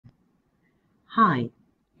Hi,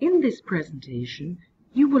 in this presentation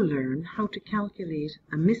you will learn how to calculate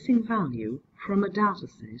a missing value from a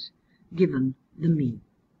dataset given the mean.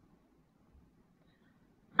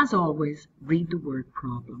 As always, read the word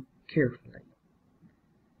problem carefully.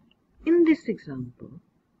 In this example,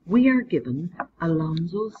 we are given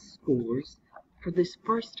Alonso's scores for this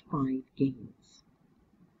first 5 games,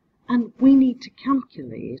 and we need to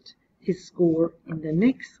calculate his score in the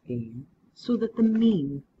next game so that the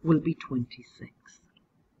mean will be 26.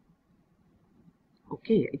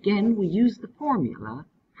 Okay, again we use the formula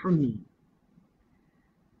for mean.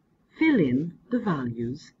 Fill in the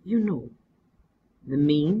values you know. The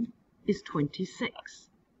mean is 26,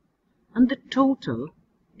 and the total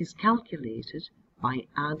is calculated by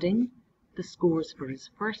adding the scores for his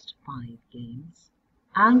first 5 games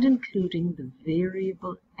and including the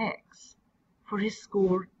variable x for his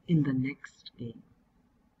score in the next game.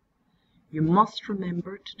 You must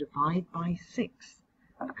remember to divide by 6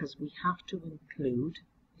 because we have to include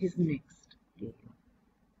his next game.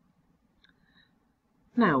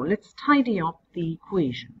 Now let's tidy up the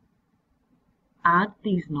equation. Add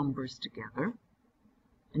these numbers together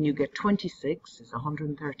and you get 26 is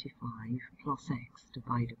 135 plus x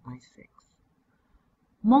divided by 6.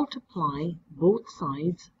 Multiply both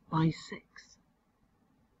sides by 6.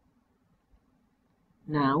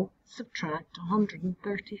 Now subtract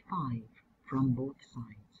 135 from both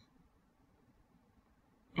sides.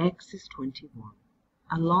 X is 21.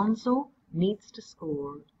 Alonso needs to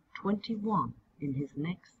score 21 in his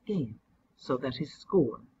next game so that his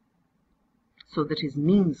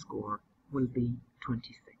mean score will be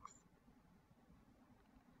 26.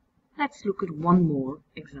 Let's look at one more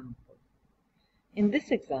example. In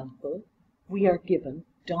this example, we are given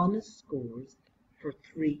Donna's scores for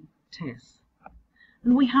 3 tests,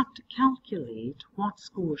 and we have to calculate what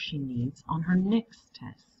score she needs on her next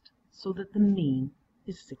test so that the mean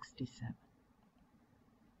is 67.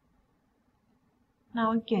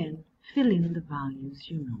 Now again, fill in the values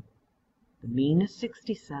you know. The mean is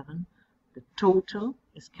 67. The total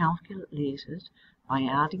is calculated by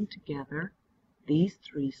adding together these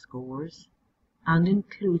 3 scores and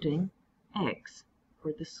including x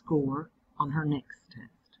for the score on her next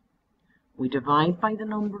test. We divide by the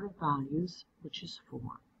number of values, which is 4.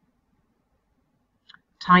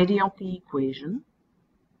 Tidy up the equation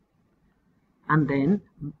and then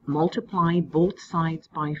multiply both sides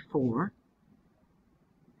by 4.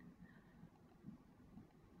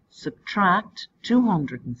 Subtract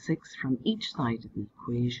 206 from each side of the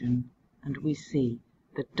equation, and we see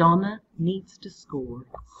that Donna needs to score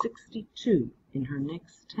 62 in her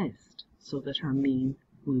next test so that her mean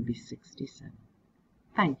will be 67.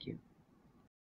 Thank you.